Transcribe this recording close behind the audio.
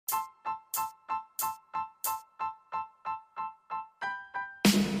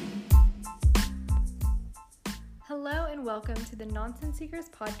welcome to the Nonsense Seekers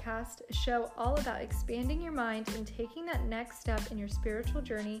podcast, a show all about expanding your mind and taking that next step in your spiritual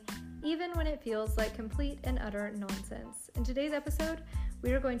journey, even when it feels like complete and utter nonsense. In today's episode,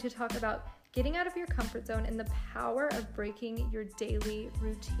 we are going to talk about getting out of your comfort zone and the power of breaking your daily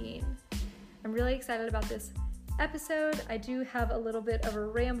routine. I'm really excited about this episode. I do have a little bit of a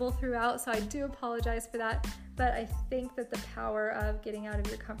ramble throughout, so I do apologize for that, but I think that the power of getting out of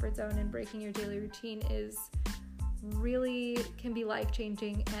your comfort zone and breaking your daily routine really can be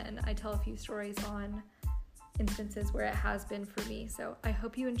life-changing, and I tell a few stories on instances where it has been for me. So I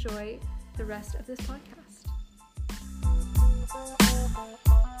hope you enjoy the rest of this podcast.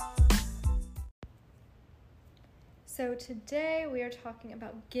 So today we are talking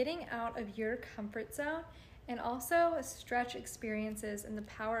about getting out of your comfort zone and also stretch experiences and the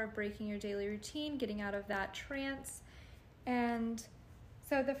power of breaking your daily routine, getting out of that trance. And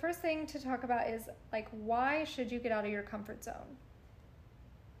so the first thing to talk about is, why should you get out of your comfort zone?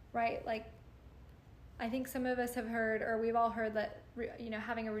 Right? I think some of us have heard, or we've all heard that,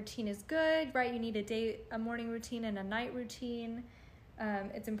 having a routine is good, right? You need a morning routine and a night routine.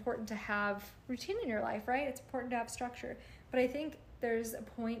 It's important to have routine in your life, right? It's important to have structure. But I think there's a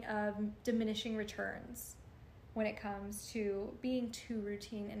point of diminishing returns when it comes to being too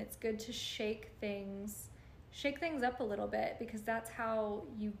routine, and it's good to shake things up a little bit, because that's how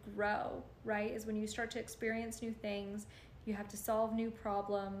you grow, right? Is when you start to experience new things, you have to solve new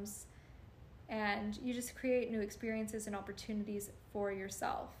problems, and you just create new experiences and opportunities for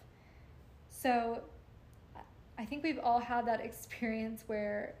yourself. So I think we've all had that experience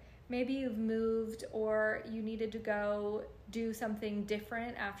where maybe you've moved or you needed to go do something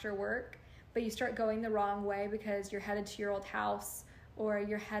different after work, but you start going the wrong way because you're headed to your old house, or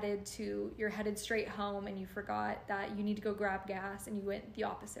you're headed straight home and you forgot that you need to go grab gas, and you went the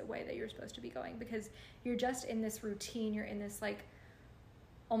opposite way that you're supposed to be going because you're just in this routine. You're in this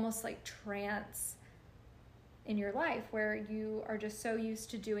almost like trance in your life where you are just so used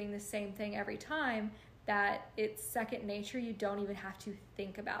to doing the same thing every time that it's second nature. You don't even have to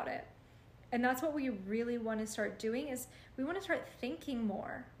think about it. And that's what we really want to start doing, is we want to start thinking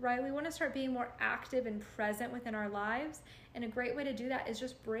more, right? We want to start being more active and present within our lives. And a great way to do that is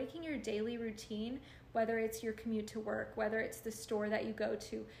just breaking your daily routine, whether it's your commute to work, whether it's the store that you go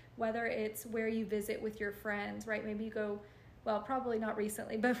to, whether it's where you visit with your friends, right? Maybe you go, well, probably not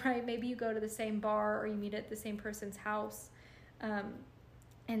recently, but right, maybe you go to the same bar or you meet at the same person's house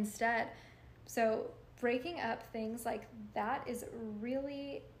instead. So breaking up things like that is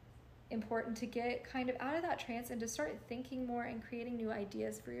really important to get kind of out of that trance and to start thinking more and creating new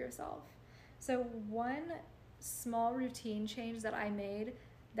ideas for yourself. So one small routine change that I made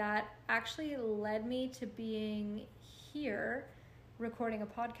that actually led me to being here recording a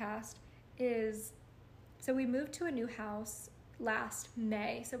podcast is, so we moved to a new house last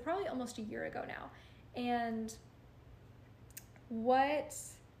May, so probably almost a year ago now. And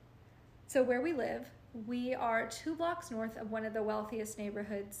so where we live, we are 2 blocks north of one of the wealthiest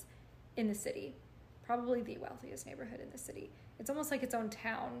neighborhoods in the city, probably the wealthiest neighborhood in the city. It's almost like its own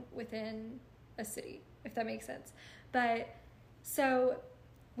town within a city, if that makes sense. But so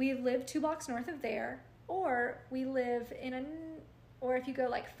we live 2 blocks north of there, or we live or if you go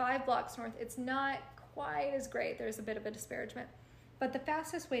 5 blocks north, it's not quite as great. There's a bit of a disparagement, but the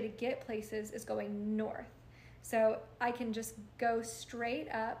fastest way to get places is going north. So I can just go straight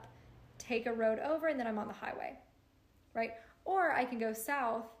up, take a road over, and then I'm on the highway, right? Or I can go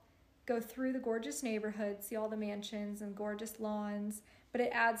south, go through the gorgeous neighborhood, see all the mansions and gorgeous lawns, but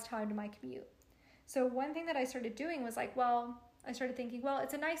it adds time to my commute. So one thing that I started doing was I started thinking,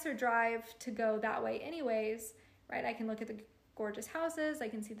 it's a nicer drive to go that way anyways, right? I can look at the gorgeous houses, I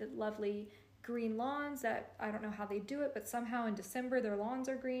can see the lovely green lawns that I don't know how they do it, but somehow in December their lawns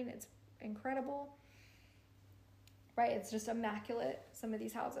are green. It's incredible, right? It's just immaculate, some of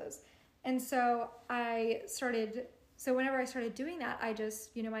these houses. And so whenever I started doing that, I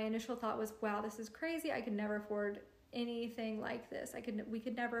just, my initial thought was, wow, this is crazy. I could never afford anything like this. We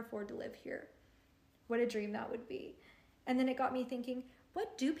could never afford to live here. What a dream that would be. And then it got me thinking,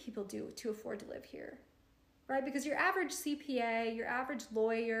 what do people do to afford to live here? Right? Because your average CPA, your average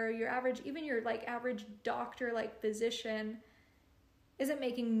lawyer, even your average doctor, physician isn't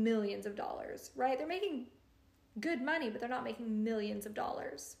making millions of dollars, right? They're making good money, but they're not making millions of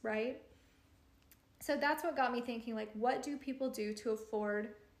dollars, right? So that's what got me thinking, what do people do to afford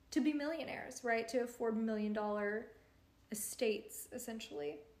to be millionaires, right? To afford $1 million estates,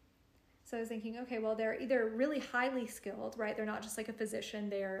 essentially. So I was thinking, okay, well, they're either really highly skilled, right? They're not just a physician,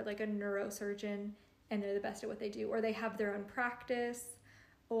 they're a neurosurgeon, and they're the best at what they do, or they have their own practice,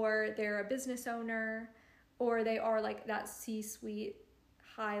 or they're a business owner, or they are like that C-suite,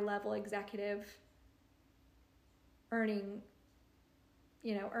 high-level executive earning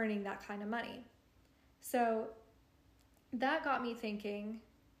that kind of money. So that got me thinking,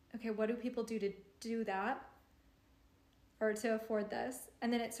 okay, what do people do to do that or to afford this?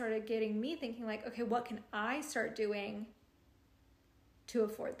 And then it started getting me thinking like, okay, what can I start doing to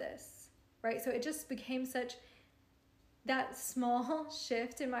afford this, right? So it just became such that small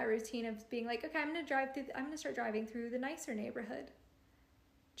shift in my routine of being like, okay, I'm going to start driving through the nicer neighborhood.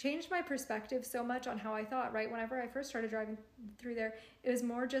 Changed my perspective so much on how I thought, right? Whenever I first started driving through there, it was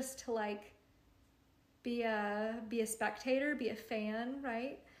more just to like be a spectator, be a fan,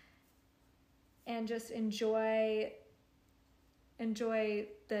 right? And just enjoy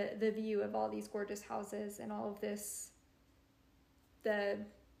the view of all these gorgeous houses and all of this, the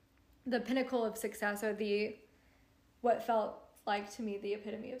pinnacle of success, or what felt like to me the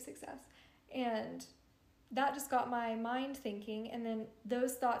epitome of success. And that just got my mind thinking, and then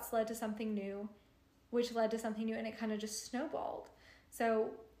those thoughts led to something new, which led to something new, and it kind of just snowballed. So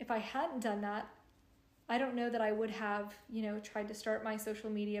if I hadn't done that, I don't know that I would have, tried to start my social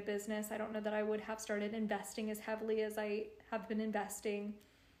media business. I don't know that I would have started investing as heavily as I have been investing,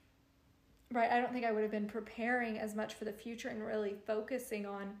 right? I don't think I would have been preparing as much for the future and really focusing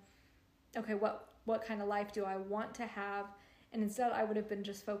on, okay, what kind of life do I want to have? And instead I would have been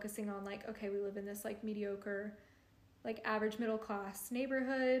just focusing on like, okay, we live in this like mediocre, like average middle class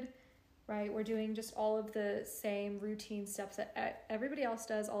neighborhood, right? We're doing just all of the same routine steps that everybody else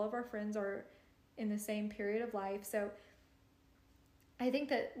does. All of our friends are in the same period of life. So I think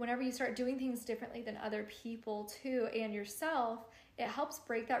that whenever you start doing things differently than other people too, and yourself, it helps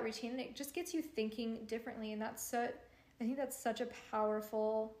break that routine, and it just gets you thinking differently. And I think that's such a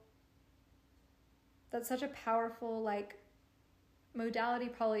powerful like modality,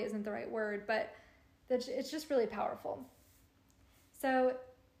 probably isn't the right word, but it's just really powerful. So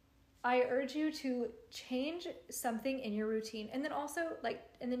I urge you to change something in your routine, and then also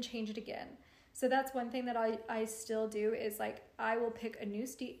and then change it again. So that's one thing that I still do is like, I will pick a new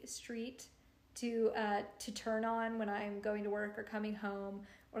street to turn on when I'm going to work or coming home,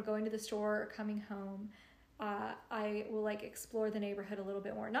 or going to the store or coming home. I will like explore the neighborhood a little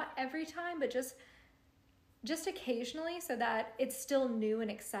bit more. Not every time, but just occasionally, so that it's still new and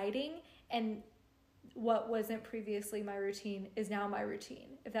exciting, and what wasn't previously my routine is now my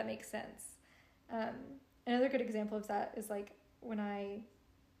routine, if that makes sense. Another good example of that is like when I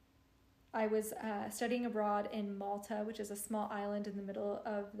was studying abroad in Malta, which is a small island in the middle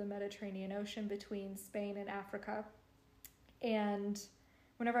of the Mediterranean Ocean between Spain and Africa. And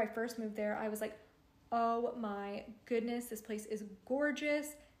whenever I first moved there, I was like, oh my goodness, this place is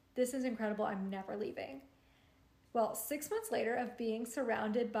gorgeous. This is incredible. I'm never leaving. Well, 6 months later of being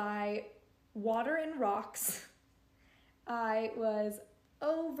surrounded by water and rocks, I was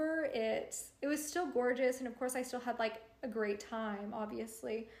over it. It was still gorgeous, and of course I still had like a great time,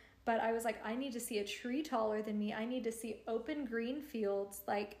 obviously, but I was like, I need to see a tree taller than me. I need to see open green fields.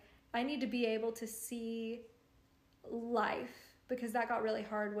 Like, I need to be able to see life, because that got really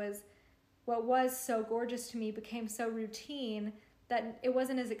hard. Was what was so gorgeous to me became so routine that it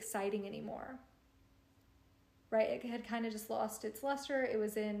wasn't as exciting anymore. Right? It had kind of just lost its luster. It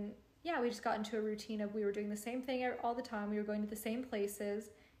was we just got into a routine of, we were doing the same thing all the time. We were going to the same places.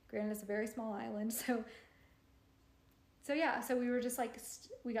 Granted, it's a very small island. So we were just like,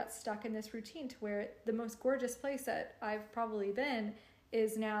 we got stuck in this routine to where the most gorgeous place that I've probably been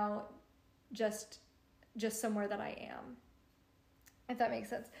is now just somewhere that I am, if that makes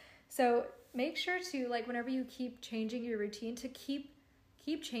sense. So make sure to, like, whenever you keep changing your routine, to keep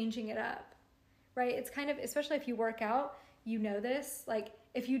changing it up. Right? It's kind of, especially if you work out, this, like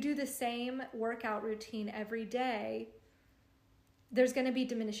if you do the same workout routine every day, there's going to be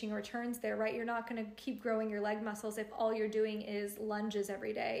diminishing returns there, right? You're not going to keep growing your leg muscles if all you're doing is lunges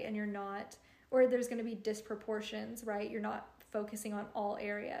every day, and or there's going to be disproportions, right? You're not focusing on all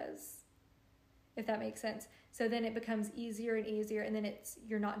areas, if that makes sense. So then it becomes easier and easier, and then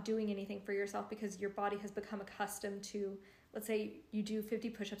you're not doing anything for yourself because your body has become accustomed to, let's say you do 50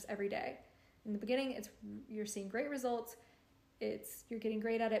 push-ups every day. In the beginning, you're seeing great results. You're getting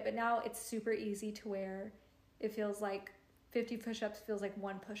great at it, but now it's super easy to where it feels like 50 push-ups feels like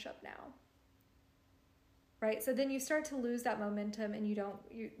one push-up now. Right? So then you start to lose that momentum, and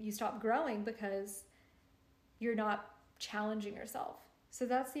you stop growing because you're not challenging yourself. So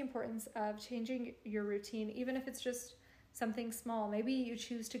that's the importance of changing your routine, even if it's just something small. Maybe you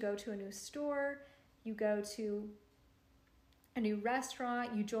choose to go to a new store, you go to a new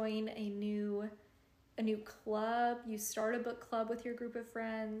restaurant, you join a new club, you start a book club with your group of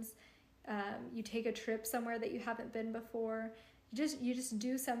friends, You take a trip somewhere that you haven't been before. You just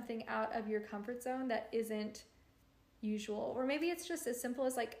do something out of your comfort zone that isn't usual. Or maybe it's just as simple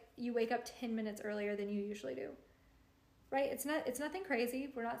as like you wake up 10 minutes earlier than you usually do. Right? It's nothing crazy.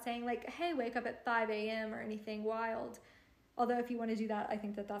 We're not saying like, hey, wake up at 5 a.m. or anything wild. Although if you want to do that, I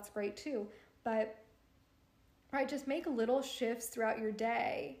think that that's great too. But, right, just make little shifts throughout your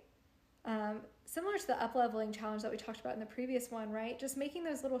day. Similar to the up-leveling challenge that we talked about in the previous one, right? Just making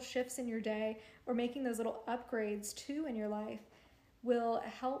those little shifts in your day or making those little upgrades too in your life will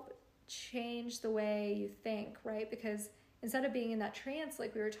help change the way you think, right? Because instead of being in that trance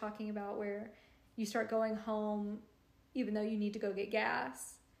like we were talking about where you start going home even though you need to go get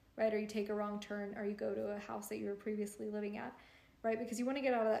gas, right? Or you take a wrong turn, or you go to a house that you were previously living at, right? Because you want to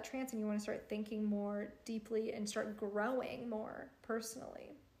get out of that trance and you want to start thinking more deeply and start growing more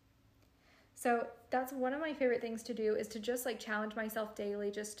personally. So that's one of my favorite things to do, is to just like challenge myself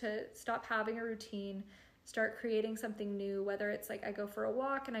daily, just to stop having a routine, start creating something new, whether it's like I go for a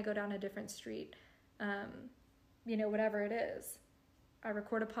walk and I go down a different street, whatever it is. I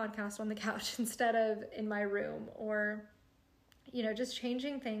record a podcast on the couch instead of in my room, or, just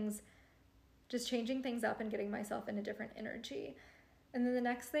changing things up and getting myself in a different energy. And then the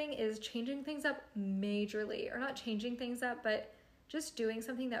next thing is changing things up majorly, or not changing things up, but just doing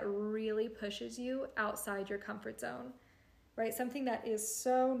something that really pushes you outside your comfort zone, right? Something that is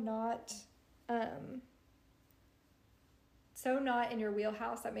so not in your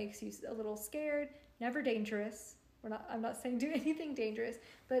wheelhouse, that makes you a little scared, never dangerous. I'm not saying do anything dangerous,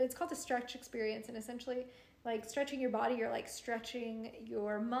 but it's called a stretch experience. And essentially, like stretching your body, you're like stretching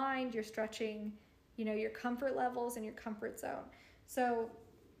your mind, you're stretching, your comfort levels and your comfort zone. So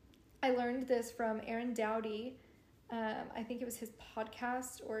I learned this from Aaron Doughty. I think it was his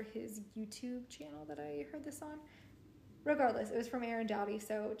podcast or his YouTube channel that I heard this on. Regardless, it was from Aaron Doughty.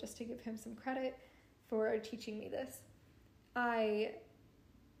 So just to give him some credit for teaching me this. I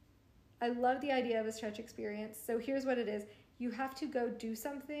love the idea of a stretch experience. So here's what it is. You have to go do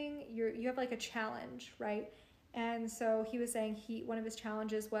something. You have like a challenge, right? And so he was saying one of his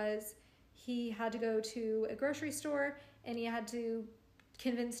challenges was he had to go to a grocery store and he had to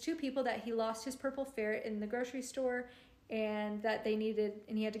convince 2 people that he lost his purple ferret in the grocery store and that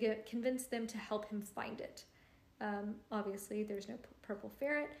he had to convince them to help him find it. Obviously, there's no purple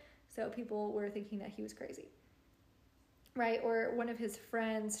ferret, so people were thinking that he was crazy. Right, or one of his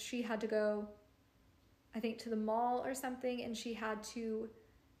friends, she had to go, I think, to the mall or something, and she had to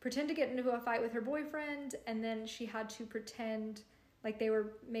pretend to get into a fight with her boyfriend, and then she had to pretend like they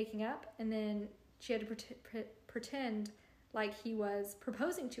were making up, and then she had to pretend like he was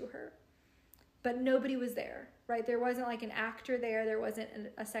proposing to her. But nobody was there, right? There wasn't like an actor there. There wasn't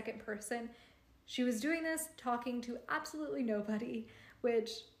a second person. She was doing this, talking to absolutely nobody,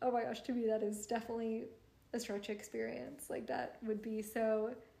 which, oh my gosh, to me, that is definitely a stretch experience. Like that would be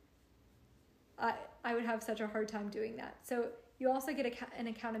so, I would have such a hard time doing that. So you also get an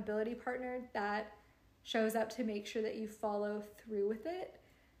accountability partner that shows up to make sure that you follow through with it.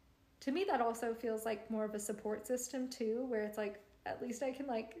 To me, that also feels like more of a support system too, where it's like, at least I can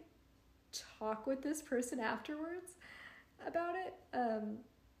like talk with this person afterwards about it.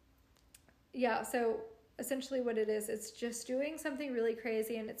 So essentially what it is, it's just doing something really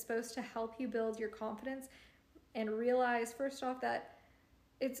crazy, and it's supposed to help you build your confidence and realize, first off, that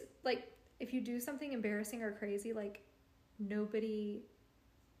it's like, if you do something embarrassing or crazy, like nobody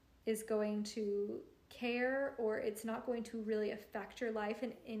is going to care, or it's not going to really affect your life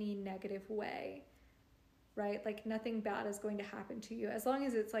in any negative way, right? Like nothing bad is going to happen to you. As long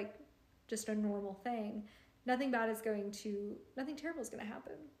as it's like just a normal thing, nothing terrible is going to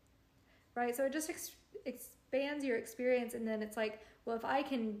happen, right? So it just expands your experience. And then it's like, well, if I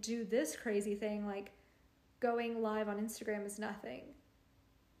can do this crazy thing, like going live on Instagram is nothing,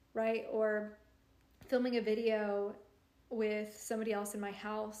 right? Or filming a video with somebody else in my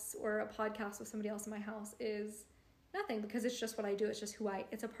house, or a podcast with somebody else in my house is nothing, because it's just what I do. It's just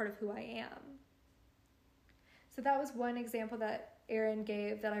it's a part of who I am. So that was one example that Aaron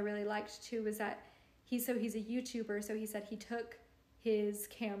gave that I really liked too, was that he's a YouTuber. So he said he took his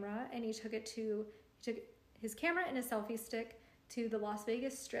camera and he took his camera and a selfie stick to the Las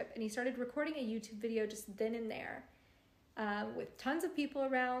Vegas Strip, and he started recording a YouTube video just then and there, with tons of people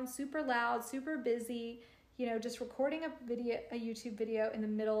around, super loud, super busy, just recording a YouTube video in the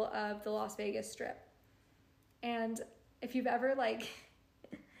middle of the Las Vegas Strip. And if you've ever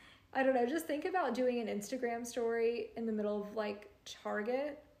I don't know, just think about doing an Instagram story in the middle of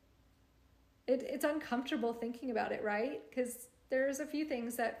Target. It's uncomfortable thinking about it, right? Because there's a few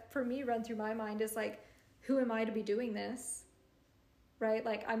things that for me run through my mind is who am I to be doing this? right?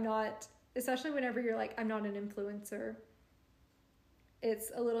 Like I'm not, especially whenever you're like, I'm not an influencer,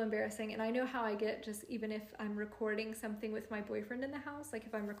 it's a little embarrassing. And I know how I get just even if I'm recording something with my boyfriend in the house, like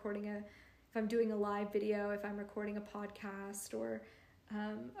if I'm doing a live video, if I'm recording a podcast or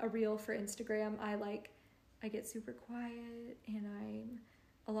a reel for Instagram, I get super quiet and I'm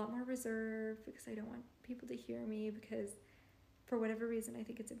a lot more reserved because I don't want people to hear me because for whatever reason, I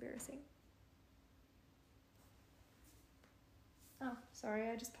think it's embarrassing. Oh, sorry,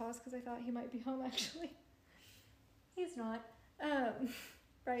 I just paused because I thought he might be home actually. He's not.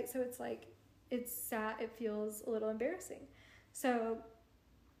 Right, so it's like, it's sad, it feels a little embarrassing. So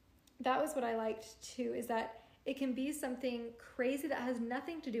that was what I liked too, is that it can be something crazy that has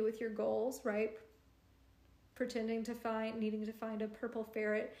nothing to do with your goals, right? Needing to find a purple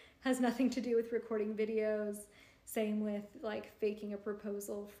ferret has nothing to do with recording videos. Same with like faking a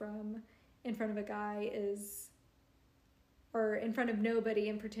proposal in front of a guy or in front of nobody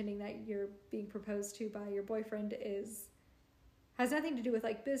and pretending that you're being proposed to by your boyfriend has nothing to do with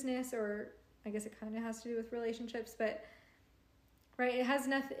like business, or I guess it kind of has to do with relationships, but right,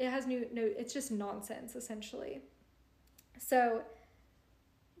 it's just nonsense essentially. So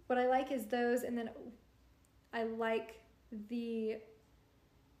what I like is those, and then I like the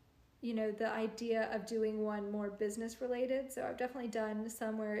idea of doing one more business related. So I've definitely done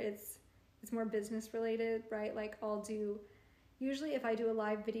some where it's more business related, right? Like usually if I do a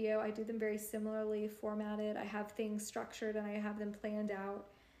live video, I do them very similarly formatted. I have things structured and I have them planned out.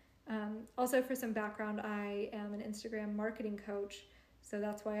 Also, for some background, I am an Instagram marketing coach, so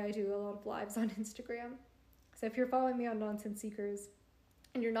that's why I do a lot of lives on Instagram. So if you're following me on Nonsense Seekers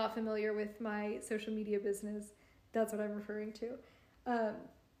and you're not familiar with my social media business, that's what I'm referring to.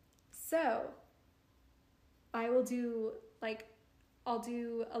 So I'll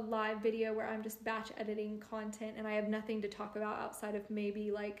do a live video where I'm just batch editing content and I have nothing to talk about outside of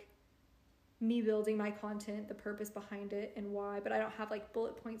maybe like me building my content, the purpose behind it and why, but I don't have like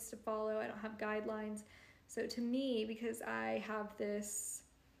bullet points to follow. I don't have guidelines. So to me, because I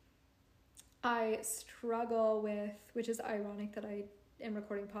struggle with, which is ironic that I am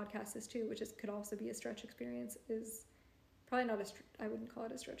recording podcasts too, which could also be a stretch experience, is probably not I wouldn't call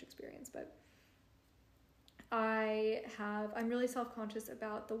it a stretch experience, but I'm really self-conscious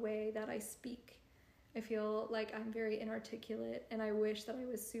about the way that I speak. I feel like I'm very inarticulate and I wish that I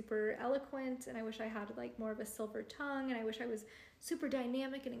was super eloquent and I wish I had like more of a silver tongue and I wish I was super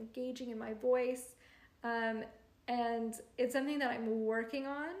dynamic and engaging in my voice. And it's something that I'm working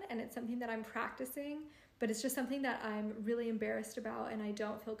on and it's something that I'm practicing, but it's just something that I'm really embarrassed about and I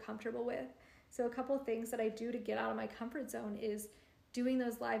don't feel comfortable with. So a couple of things that I do to get out of my comfort zone is doing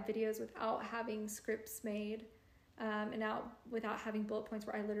those live videos without having scripts made, and without having bullet points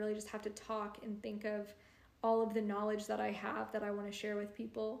where I literally just have to talk and think of all of the knowledge that I have that I want to share with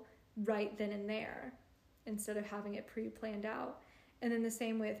people right then and there instead of having it pre-planned out. And then the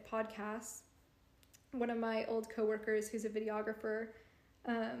same with podcasts. One of my old coworkers who's a videographer,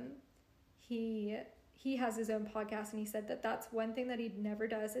 he has his own podcast and he said that that's one thing that he never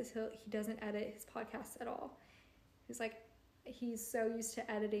does is he doesn't edit his podcasts at all. He's so used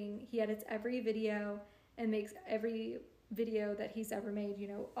to editing. He edits every video and makes every video that he's ever made,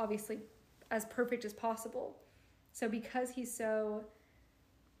 obviously as perfect as possible. So because he's so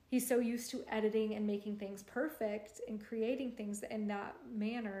used to editing and making things perfect and creating things in that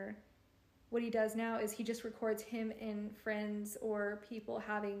manner, what he does now is he just records him and friends or people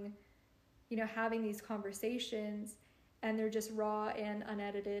having these conversations and they're just raw and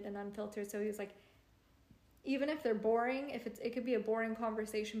unedited and unfiltered. So he was like, even if they're boring, it could be a boring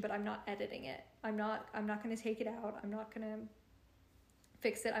conversation, but I'm not editing it. I'm not going to take it out. I'm not going to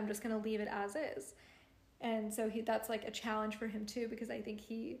fix it. I'm just going to leave it as is. And so that's like a challenge for him too, because I think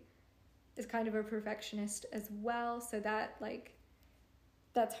he is kind of a perfectionist as well. So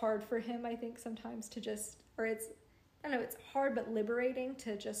that's hard for him, I think, sometimes it's hard but liberating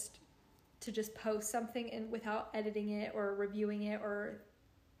to just post something and without editing it or reviewing it or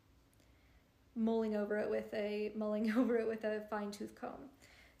mulling over it with a fine-tooth comb.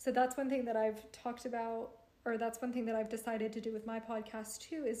 So that's one thing that I've talked about, or that's one thing that I've decided to do with my podcast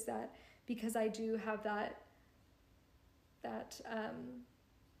too, is that because I do have that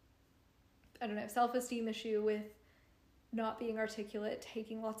self-esteem issue with not being articulate,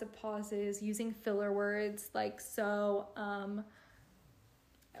 taking lots of pauses, using filler words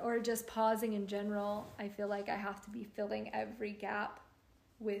or just pausing in general. I feel like I have to be filling every gap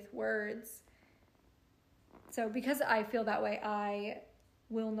with words. So because I feel that way, I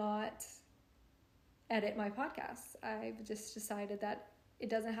will not edit my podcasts. I've just decided that it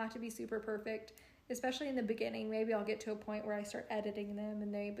doesn't have to be super perfect. especially in the beginning. Maybe I'll get to a point where I start editing them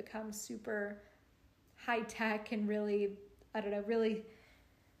and they become super high tech and really, I don't know, really,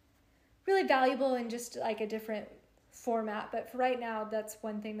 really valuable in just like a different format. But for right now, that's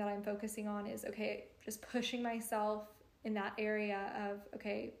one thing that I'm focusing on is, okay, just pushing myself in that area of,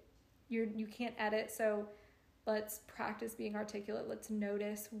 okay, you can't edit, so let's practice being articulate. Let's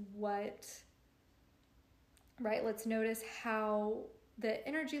notice let's notice how the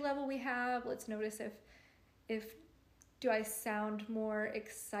energy level we have. Let's notice if do I sound more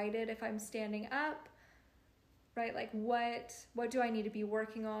excited if I'm standing up, right? Like what do I need to be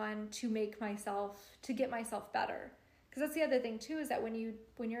working on to get myself better? Because that's the other thing too, is that when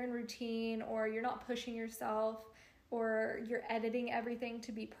you're in routine, or you're not pushing yourself, or you're editing everything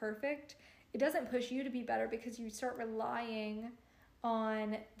to be perfect, it doesn't push you to be better, because you start relying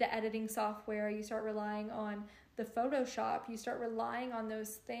on the editing software, you start relying on the Photoshop, you start relying on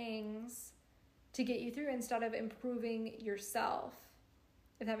those things to get you through instead of improving yourself,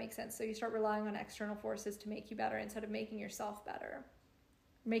 if that makes sense. So you start relying on external forces to make you better instead of making yourself better.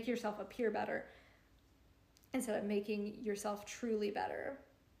 Make yourself appear better instead of making yourself truly better.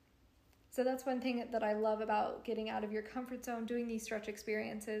 So that's one thing that I love about getting out of your comfort zone, doing these stretch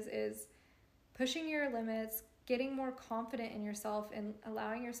experiences, is pushing your limits, getting more confident in yourself, and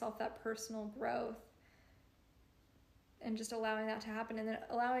allowing yourself that personal growth, and just allowing that to happen, and then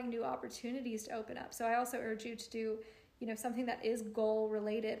allowing new opportunities to open up. So I also urge you to do, something that is goal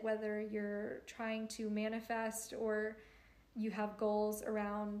related, whether you're trying to manifest or you have goals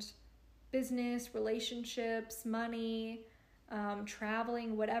around business, relationships, money,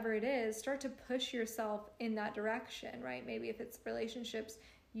 traveling, whatever it is. Start to push yourself in that direction, right? Maybe if it's relationships,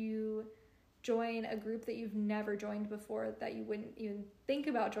 you join a group that you've never joined before, that you wouldn't even think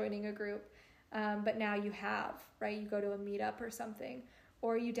about joining a group, but now you have, right? You go to a meetup or something,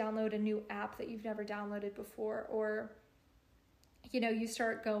 or you download a new app that you've never downloaded before, or you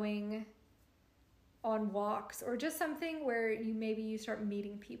start going on walks, or just something where you start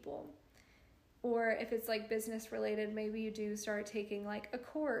meeting people. Or if it's like business related, maybe you do start taking like a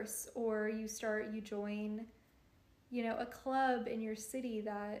course, or you join, a club in your city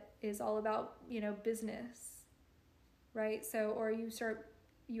that is all about, business, right? So, or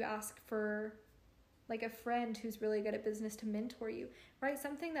you ask for like a friend who's really good at business to mentor you, right?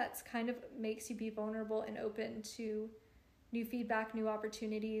 Something that's kind of makes you be vulnerable and open to new feedback, new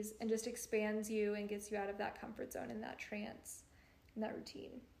opportunities, and just expands you and gets you out of that comfort zone and that trance and that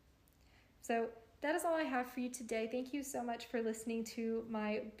routine. So that is all I have for you today. Thank you so much for listening to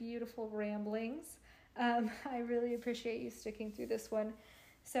my beautiful ramblings. I really appreciate you sticking through this one.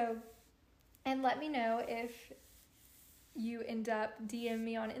 So, and let me know if you end up DM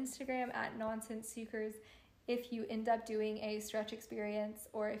me on Instagram at Nonsense Seekers if you end up doing a stretch experience,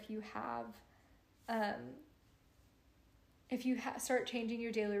 or if you have, start changing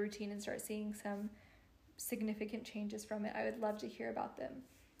your daily routine and start seeing some significant changes from it. I would love to hear about them.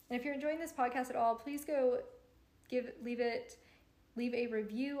 And if you're enjoying this podcast at all, please go leave a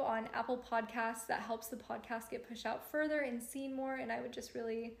review on Apple Podcasts. That helps the podcast get pushed out further and seen more. And I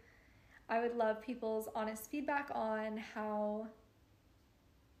would love people's honest feedback on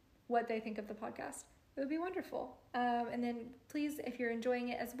what they think of the podcast. It would be wonderful. And then please, if you're enjoying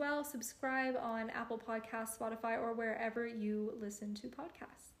it as well, subscribe on Apple Podcasts, Spotify, or wherever you listen to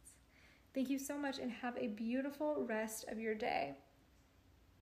podcasts. Thank you so much, and have a beautiful rest of your day.